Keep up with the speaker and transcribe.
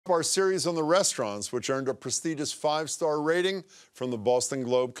Our series on the restaurants, which earned a prestigious 5-star rating from the Boston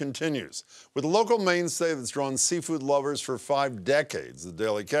Globe, continues. With a local mainstay that's drawn seafood lovers for 5 decades, the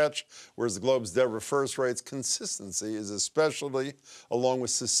Daily Catch, whereas the Globe's Deborah First rates consistency is a specialty, along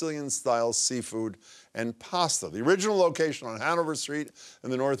with Sicilian-style seafood and pasta. The original location on Hanover Street in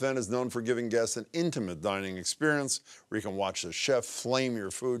the North End is known for giving guests an intimate dining experience where you can watch the chef flame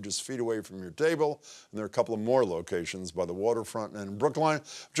your food just feet away from your table. And there are a couple of more locations by the waterfront and in Brookline.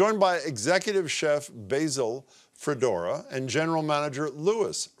 Joined by executive chef Basil Freddura and general manager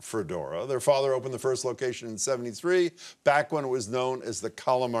Louis Freddura. Their father opened the first location in '73, back when it was known as the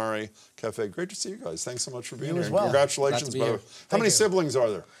Calamari Cafe. Great to see you guys. Thanks so much for being here. Well. Congratulations, by the way. How many siblings are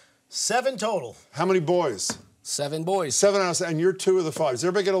there? 7 total. How many boys? 7 boys. 7 out of 7, and you're 2 of the 5. Does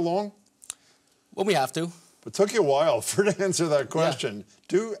everybody get along? Well, we have to. It took you a while to answer that question.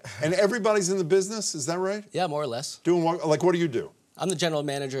 Yeah. And everybody's in the business, is that right? Yeah, more or less. Doing what? Like, what do you do? I'm the general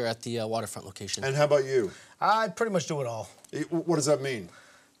manager at the waterfront location. And how about you? I pretty much do it all. What does that mean?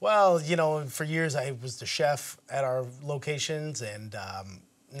 Well, you know, for years I was the chef at our locations, and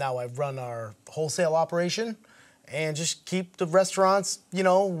now I run our wholesale operation and just keep the restaurants, you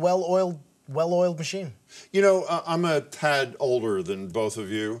know, well-oiled machine. You know, I'm a tad older than both of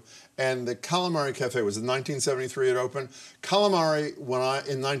you, and the Calamari Cafe was in 1973 it opened. Calamari,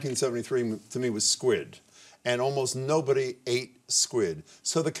 in 1973, to me was squid, and almost nobody ate squid.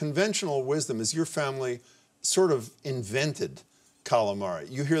 So the conventional wisdom is your family sort of invented calamari.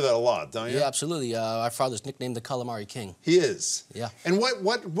 You hear that a lot, don't you? Yeah, absolutely. Our father's nicknamed the Calamari King. He is. Yeah. And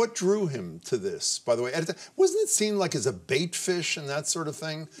what drew him to this, by the way? Wasn't it seen like as a bait fish and that sort of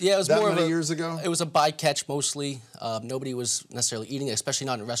thing? Yeah, it was that more many of years ago? It was a bycatch mostly. Nobody was necessarily eating it, especially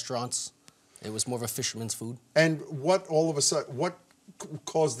not in restaurants. It was more of a fisherman's food. And what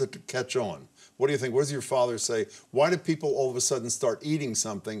caused it to catch on? What do you think? What does your father say? Why did people all of a sudden start eating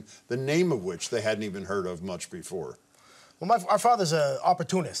something, the name of which they hadn't even heard of much before? Well, our father's an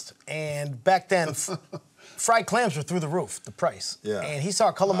opportunist, and back then, fried clams were through the roof, the price. Yeah. And he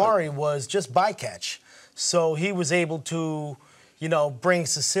saw calamari was just bycatch, so he was able to, you know, bring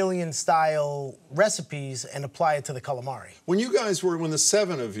Sicilian-style recipes and apply it to the calamari. When the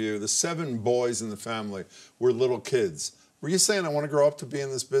 7 of you, the 7 boys in the family, were little kids, were you saying, I want to grow up to be in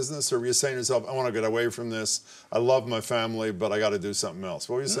this business? Or were you saying to yourself, I want to get away from this. I love my family, but I got to do something else?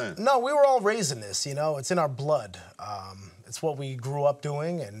 What were you saying? No, we were all raised in this, you know. It's in our blood. It's what we grew up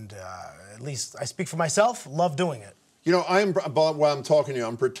doing, and at least I speak for myself, love doing it. You know, while I'm talking to you,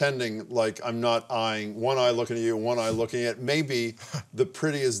 I'm pretending like I'm not eyeing, one eye looking at you, one eye looking at maybe the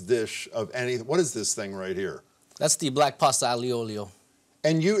prettiest dish of anything. What is this thing right here? That's the black pasta aglio olio.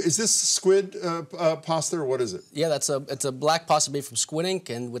 And is this squid pasta, or what is it? Yeah, it's a black pasta made from squid ink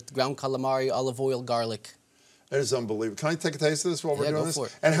and with ground calamari, olive oil, garlic. That is unbelievable. Can I take a taste of this while we're doing this? Go for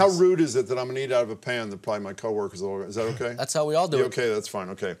it. And how rude is it that I'm going to eat out of a pan that probably my coworkers will... Is that okay? That's how we all do it. Okay, that's fine,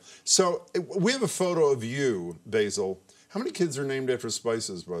 okay. So we have a photo of you, Basil. How many kids are named after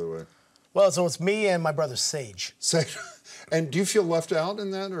spices, by the way? Well, so it's me and my brother Sage. Sage. And do you feel left out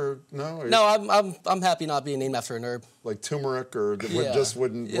in that, or no? No, I'm happy not being named after an herb. Like turmeric, or just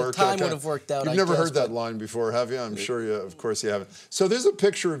wouldn't work? Time would have worked out. You've never heard that line before, have you? I'm sure you, of course you haven't. So there's a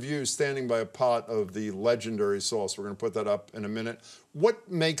picture of you standing by a pot of the legendary sauce. We're going to put that up in a minute. What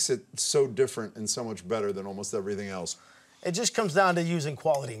makes it so different and so much better than almost everything else? It just comes down to using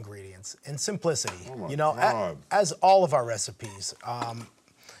quality ingredients and simplicity. Oh my you know, God. as all of our recipes,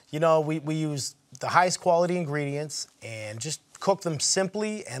 you know, we use the highest quality ingredients and just cook them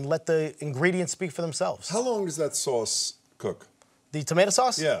simply and let the ingredients speak for themselves. How long does that sauce cook? The tomato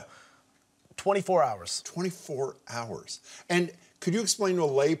sauce? Yeah. 24 hours. 24 hours. And could you explain to a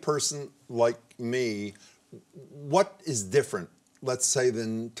lay person like me what is different, let's say,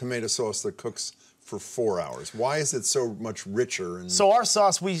 than tomato sauce that cooks for 4 hours? Why is it so much richer? So our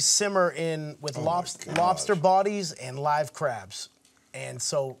sauce we simmer in with lobster bodies and live crabs. And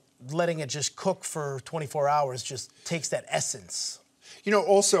so letting it just cook for 24 hours just takes that essence. You know,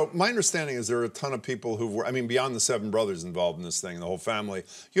 also, my understanding is there are a ton of people beyond the 7 brothers involved in this thing, the whole family,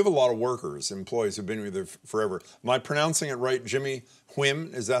 you have a lot of workers, employees who've been with you forever. Am I pronouncing it right? Jimmy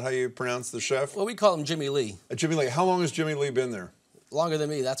Whim, is that how you pronounce the chef? Well, we call him Jimmy Lee. Jimmy Lee. How long has Jimmy Lee been there? Longer than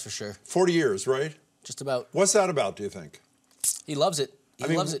me, that's for sure. 40 years, right? Just about. What's that about, do you think? He loves it.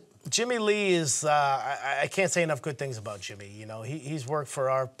 He loves it. Jimmy Lee is, I can't say enough good things about Jimmy. You know, he's worked for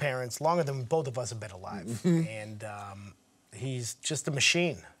our parents longer than both of us have been alive. And he's just a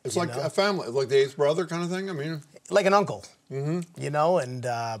machine. It's like a family, like the 8th brother kind of thing, I mean. Like an uncle, you know, and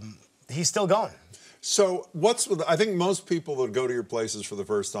he's still going. So I think most people that go to your places for the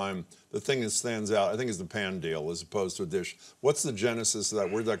first time, the thing that stands out, I think, is the pan deal as opposed to a dish. What's the genesis of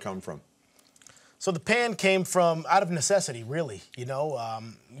that? Where'd that come from? So the pan came from out of necessity, really.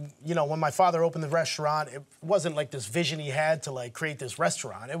 When my father opened the restaurant, it wasn't like this vision he had to like create this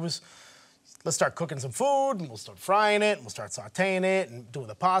restaurant. It was, let's start cooking some food, and we'll start frying it, and we'll start sautéing it, and doing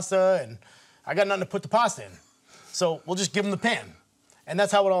the pasta, and I got nothing to put the pasta in. So we'll just give them the pan. And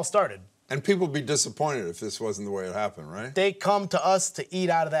that's how it all started. And people would be disappointed if this wasn't the way it happened, right? They come to us to eat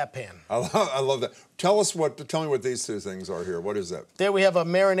out of that pan. I love that. Tell me what these two things are here. What is that? There we have a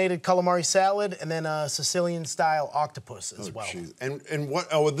marinated calamari salad and then a Sicilian-style octopus as well. Geez. And what?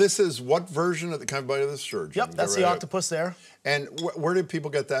 Oh, this is what version of the kind of bite of this? Sure. Jim, yep, that's the octopus there. And where did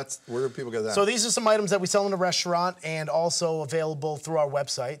people get that? So these are some items that we sell in the restaurant and also available through our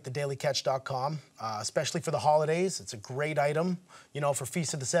website, thedailycatch.com, especially for the holidays. It's a great item, for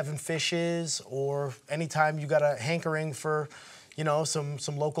Feast of the Seven Fishes or anytime you got a hankering for, some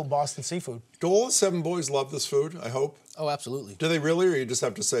local Boston seafood. Do all the 7 boys love this food, I hope? Oh, absolutely. Do they really, or you just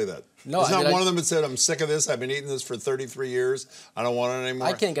have to say that? No, There's not one of them that said, I'm sick of this, I've been eating this for 33 years, I don't want it anymore?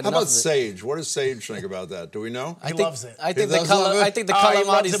 I can't get How enough about of it. Sage? What does Sage think about that? Do we know? He loves it. I think He does love it? I think the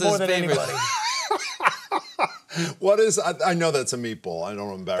calamari is it more his than favorite. anybody. What is, I know that's a meatball, I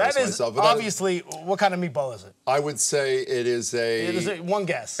don't embarrass That is myself. But obviously, what kind of meatball is it? I would say it is One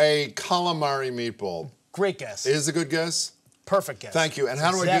guess. a calamari meatball. Great guess. It is a good guess? Perfect guess. Thank you. And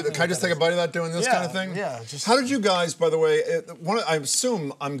how do I do Exactly that? Can I just what take a that bite of that doing this Yeah, kind of thing? yeah, How did you guys, by the way,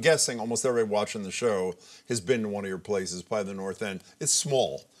 I'm guessing almost everybody watching the show has been to one of your places, probably the North End. It's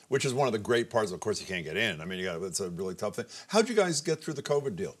small, which is one of the great parts. Of course, you can't get in. I mean, it's a really tough thing. How'd you guys get through the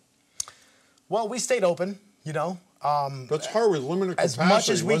COVID deal? Well, we stayed open, That's hard with limited as capacity. much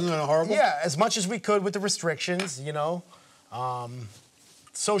as we Wasn't that horrible? Yeah, as much as we could with the restrictions,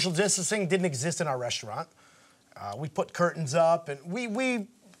 Social distancing didn't exist in our restaurant. We put curtains up, and we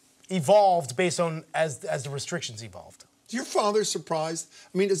evolved based on as the restrictions evolved. Is your father surprised?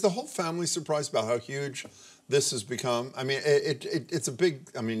 I mean, is the whole family surprised about how huge this has become? I mean, it's a big,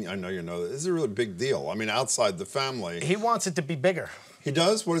 I mean, I know you know that. This is a really big deal. I mean, outside the family. He wants it to be bigger. He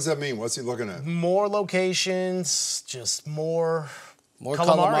does? What does that mean? What's he looking at? More locations, just more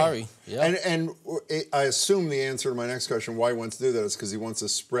calamari. Yeah. And I assume the answer to my next question, why he wants to do that, is because he wants to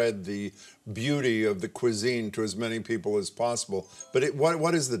spread the beauty of the cuisine to as many people as possible. But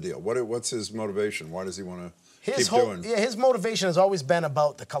what is the deal? What's his motivation? Why does he want to keep doing? Yeah, his motivation has always been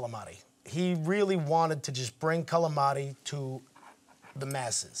about the calamari. He really wanted to just bring calamari to the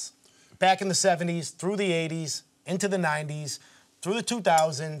masses. Back in the 70s, through the 80s, into the 90s, through the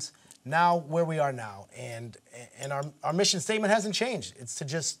 2000s, now where we are now. And our mission statement hasn't changed. It's to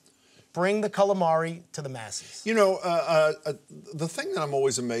just bring the calamari to the masses. The thing that I'm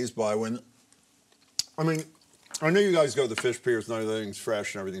always amazed by I know you guys go to the fish piers and everything's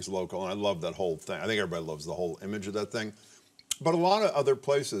fresh and everything's local, and I love that whole thing. I think everybody loves the whole image of that thing. But a lot of other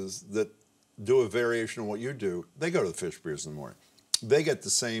places that do a variation of what you do, they go to the fish piers in the morning. They get the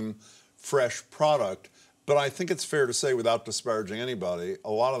same fresh product, but I think it's fair to say, without disparaging anybody,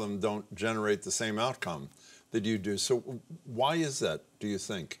 a lot of them don't generate the same outcome that you do. So why is that, do you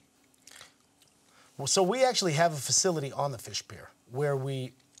think? Well, so we actually have a facility on the fish pier where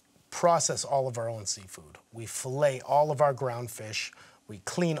we process all of our own seafood. We fillet all of our ground fish. We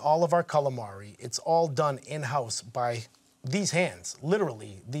clean all of our calamari. It's all done in-house by these hands,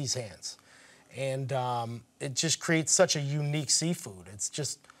 literally these hands. And it just creates such a unique seafood. It's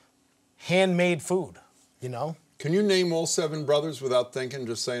just handmade food, Can you name all 7 brothers without thinking,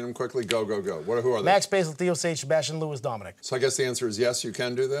 just saying them quickly? Go, go, go. Who are they? Max, Basil, Theo, Sage, Sebastian, Louis, Dominic. So I guess the answer is yes, you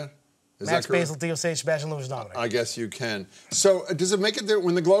can do that? Is Max, that correct? Basil, Theo, Sage, Sebastian, Louis, Dominic. I guess you can. So does it make it there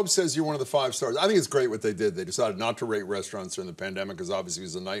when the Globe says you're one of the 5 stars? I think it's great what they did. They decided not to rate restaurants during the pandemic because obviously it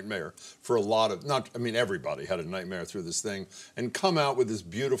was a nightmare for a lot of, everybody had a nightmare through this thing, and come out with this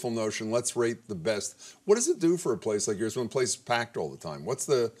beautiful notion, let's rate the best. What does it do for a place like yours when a place is packed all the time? What's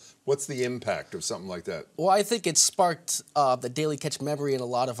the impact of something like that? Well, I think it sparked the Daily Catch memory in a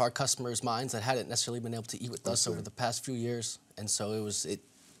lot of our customers' minds that hadn't necessarily been able to eat with us over the past few years, and so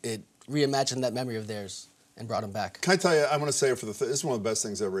it reimagined that memory of theirs and brought them back. Can I tell you, I'm going to say it this is one of the best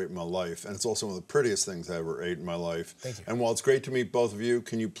things I ever ate in my life, and it's also one of the prettiest things I ever ate in my life. Thank you. And while it's great to meet both of you,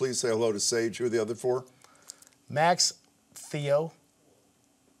 can you please say hello to Sage? Who are the other 4? Max, Theo,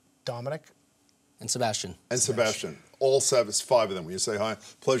 Dominic. And Sebastian. And Sebastian. All 7, 5 of them. Will you say hi?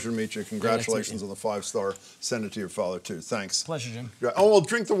 Pleasure to meet you. Congratulations on the 5-star. Send it to your father, too. Thanks. Pleasure, Jim. Oh, we'll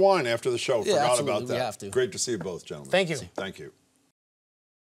drink the wine after the show. Yeah, Forgot absolutely. about that. We have to. Great to see you both, gentlemen. Thank you. Thank you.